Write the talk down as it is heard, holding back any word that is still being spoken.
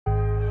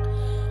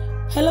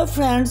Hello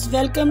friends,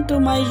 welcome to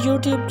my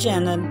YouTube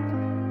channel.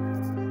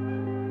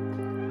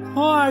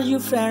 How are you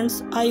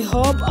friends? I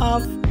hope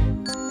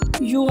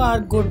you are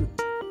good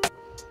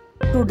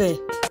today.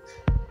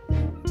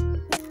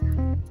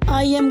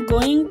 I am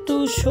going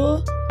to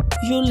show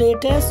you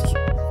latest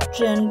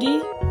trendy,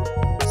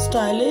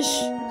 stylish,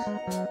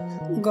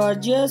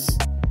 gorgeous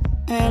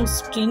and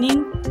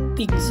stunning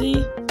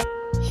pixie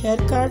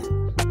haircut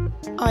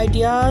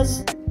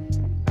ideas.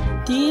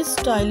 These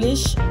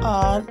stylish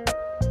are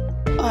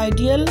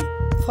ideal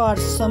for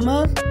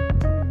summer.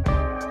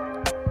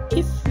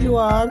 If you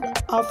are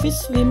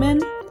office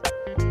woman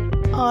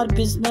or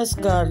business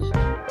girl,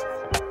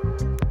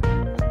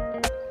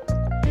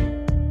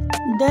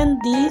 then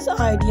these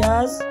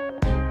ideas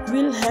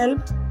will help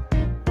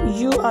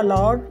you a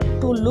lot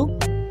to look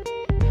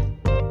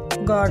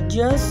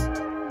gorgeous.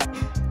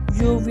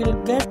 You will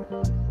get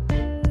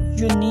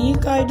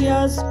unique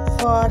ideas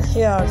for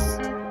hairs.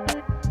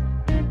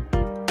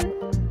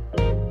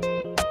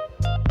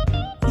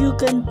 You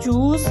can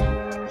choose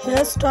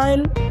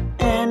hairstyle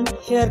and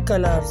hair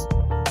colors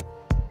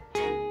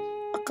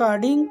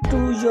according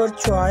to your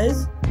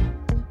choice.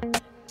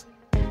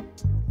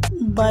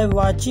 By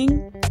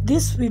watching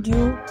this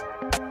video,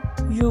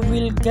 you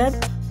will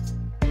get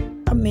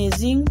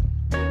amazing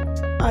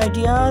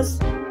ideas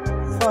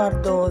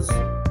for those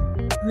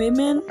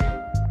women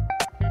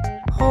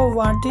who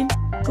wanted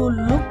to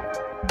look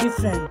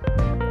different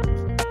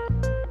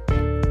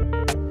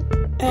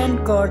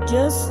and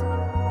gorgeous.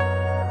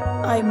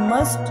 I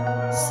must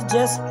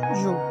suggest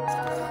you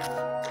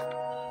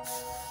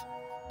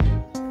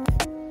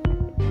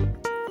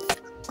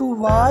to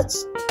watch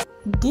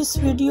this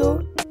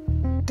video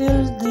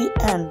till the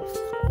end,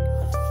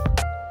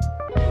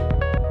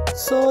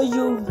 so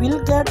you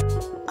will get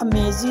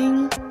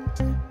amazing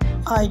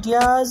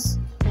ideas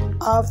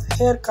of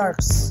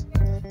haircuts.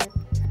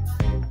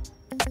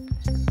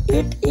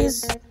 It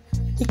is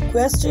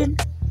requested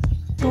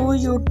to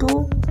you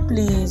to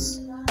please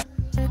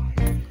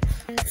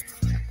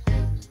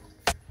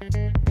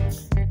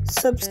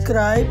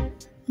subscribe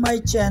my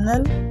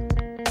channel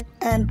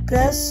and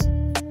press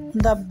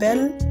the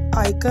bell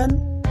icon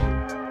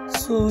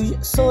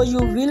so you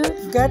will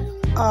get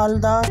all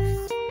the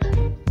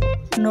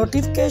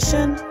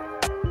notification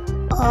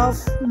of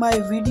my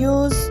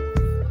videos.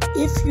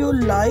 If you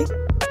like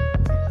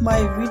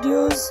my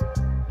videos,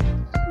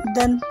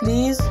 then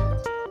please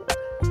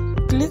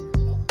click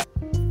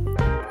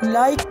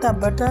like the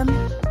button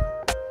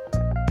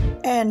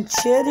and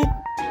share it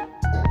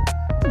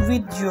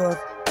with your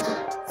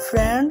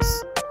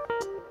friends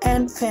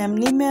and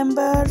family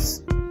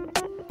members.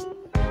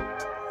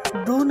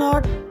 Do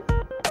not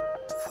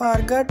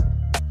forget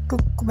to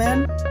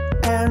comment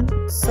and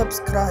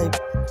subscribe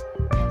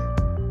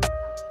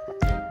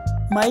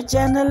my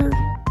channel.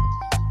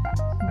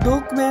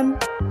 Do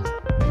comment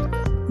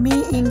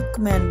me in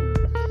comment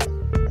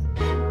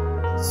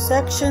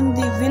section.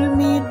 We will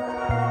meet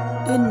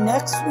in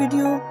next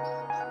video.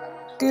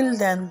 Till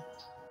then.